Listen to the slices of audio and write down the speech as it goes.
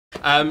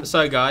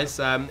So guys,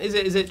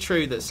 is it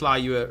true that Sly,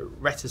 you were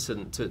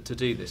reticent to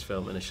do this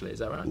film initially? Is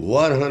that right?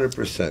 100%,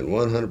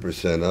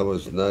 100%. I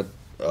was not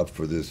up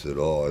for this at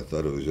all. I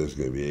thought it was just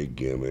going to be a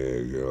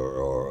gimmick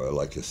or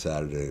like a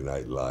Saturday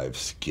Night Live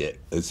skit.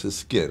 It's a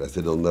skit. I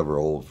said it'll never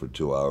hold for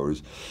 2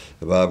 hours.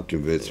 Bob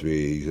convinced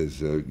me. He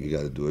says, you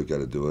got to do it, got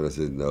to do it. I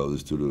said, no,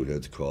 there's two little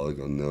heads calling. I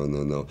go, no,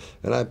 no, no.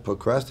 And I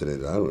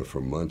procrastinated. I don't know,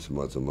 for months and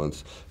months and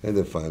months. And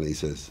then finally he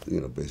says,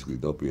 basically,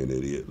 don't be an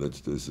idiot.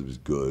 Let's do this. This is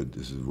good.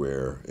 This is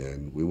rare.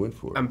 And we went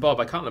for it. And Bob,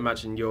 I can't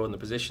imagine you're in the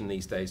position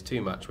these days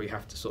too much where you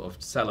have to sort of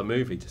sell a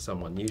movie to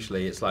someone.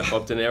 Usually it's like,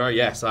 Bob De Niro,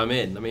 yes, I'm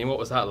in. I mean, what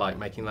was that like,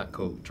 making that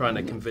call, trying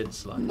to convince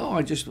Sly? No,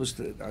 I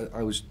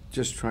was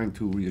just trying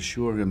to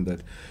reassure him that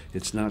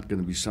it's not going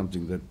to be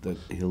something that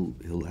he'll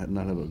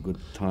not have a good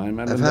time.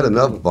 I've had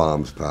enough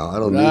bombs, pal. I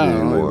don't need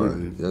any more.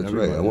 That's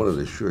right. I wanted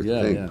a sure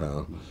thing,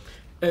 pal.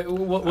 I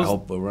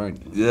hope we're right.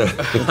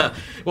 Yeah.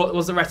 What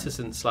was the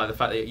reticence like? The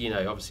fact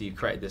that obviously you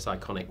created this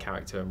iconic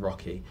character in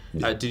Rocky.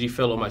 Yeah. Did you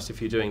feel almost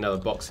if you're doing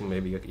another boxing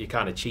movie, you're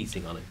kind of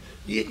cheating on it?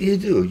 You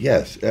do,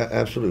 yes,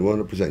 absolutely,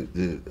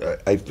 100%.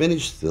 I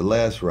finished the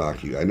last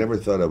Rocky. I never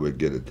thought I would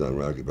get it done,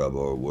 Rocky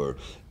Balboa, where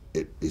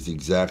it is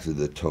exactly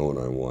the tone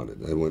I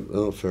wanted. I went,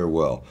 oh,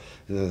 farewell.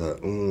 And I thought,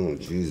 oh,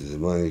 Jesus,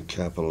 am I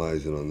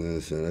capitalizing on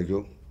this? And I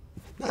go,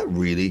 not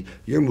really.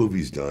 Your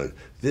movie's done.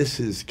 This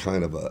is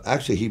kind of a...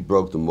 Actually, he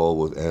broke the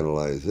mold with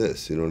Analyze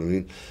This, you know what I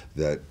mean?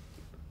 That,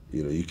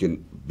 you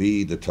can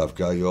be the tough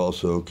guy. You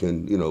also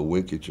can,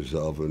 wink at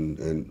yourself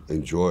and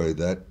enjoy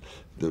that,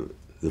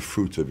 the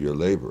fruits of your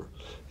labor.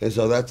 And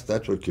so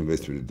that's what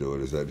convinced me to do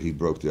it, is that he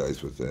broke the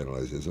ice with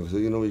Analyze This. I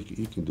said,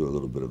 you can do a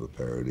little bit of a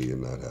parody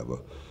and not have a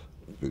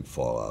big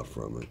fallout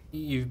from it.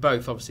 You've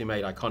both obviously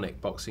made iconic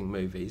boxing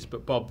movies,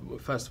 but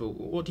Bob, first of all,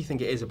 what do you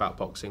think it is about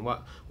boxing? Why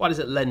does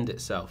it lend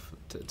itself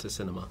to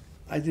cinema?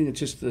 I think it's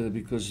just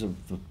because of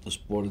the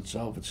sport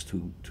itself. It's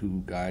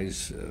two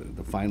guys.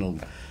 The final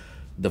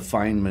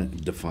defining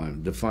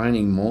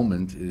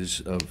moment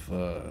is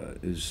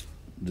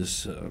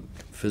this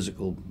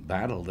physical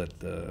battle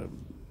that.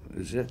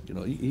 Is it?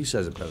 He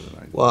says it better than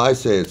I do. Well, I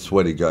say it's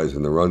sweaty guys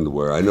in their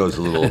underwear. I know it's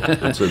a little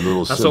That's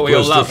simplistic. what we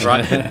all love,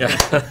 right?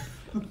 Yeah.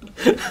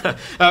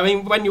 I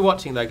mean, when you're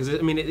watching though, because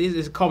it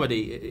is a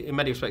comedy. In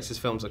many respects, this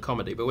film's a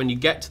comedy. But when you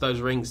get to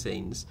those ring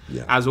scenes,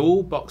 as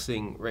all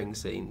boxing ring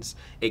scenes,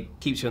 it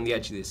keeps you on the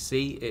edge of the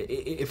seat.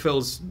 It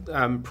feels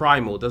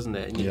primal, doesn't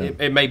it? And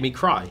it made me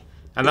cry.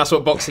 And that's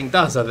what boxing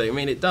does, I think. I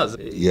mean, it does.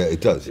 Yeah, it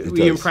does. Were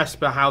you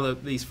impressed by how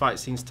these fight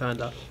scenes turned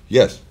out?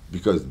 Yes,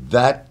 because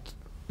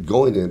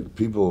going in,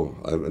 people,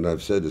 and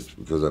I've said this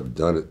because I've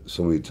done it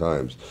so many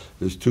times,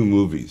 there's two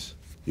movies.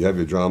 You have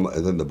your drama,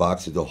 and then the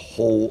box is a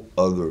whole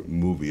other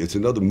movie. It's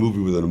another movie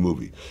within a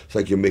movie. It's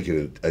like you're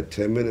making a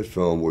 10-minute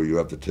film where you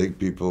have to take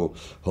people,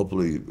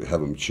 hopefully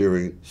have them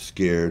cheering,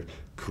 scared,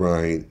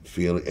 crying,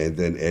 feeling, and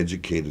then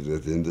educated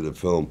at the end of the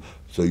film.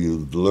 So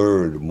you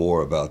learned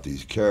more about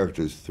these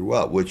characters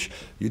throughout, which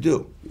you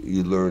do.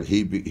 You learn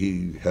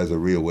he has a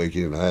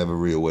reawakening, I have a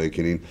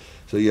reawakening.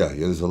 So yeah,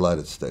 there's a lot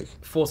at stake.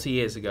 40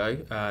 years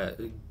ago,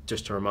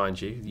 just to remind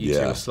you, you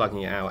two were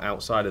slugging it out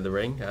outside of the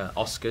ring.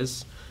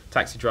 Oscars,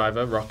 Taxi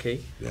Driver,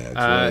 Rocky. Yeah, that's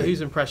right.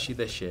 Who's impressed you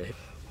this year?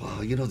 Well,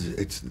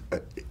 it's.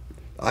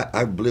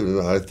 I believe it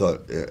or not, I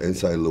thought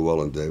Inside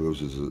Llewellyn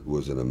Davis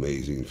was an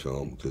amazing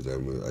film because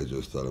I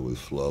just thought it was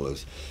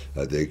flawless.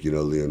 I think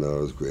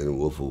Leonardo's great in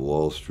Wolf of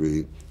Wall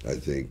Street. I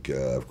think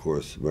of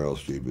course Meryl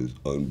Streep is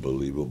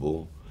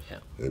unbelievable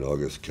in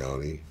August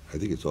County. I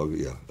think it's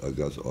August. Yeah,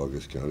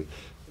 August County.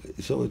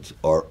 So it's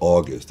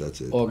August.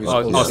 That's it.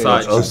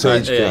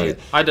 Osage County.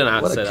 I don't know how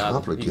to say that.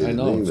 What a complicated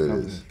name that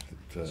is.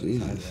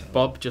 Jesus.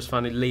 Bob, just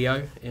finally,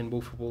 Leo in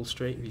Wolf of Wall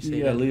Street. Have you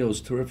seen it?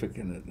 Leo's terrific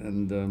in it,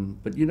 and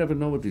but you never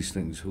know with these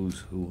things who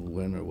will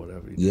win or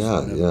whatever.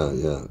 Yeah.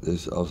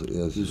 There's also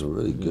there's some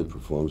really good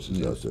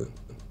performances out there.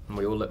 And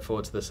we all look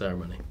forward to the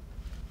ceremony.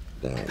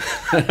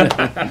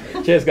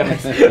 Thanks. Cheers,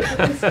 guys.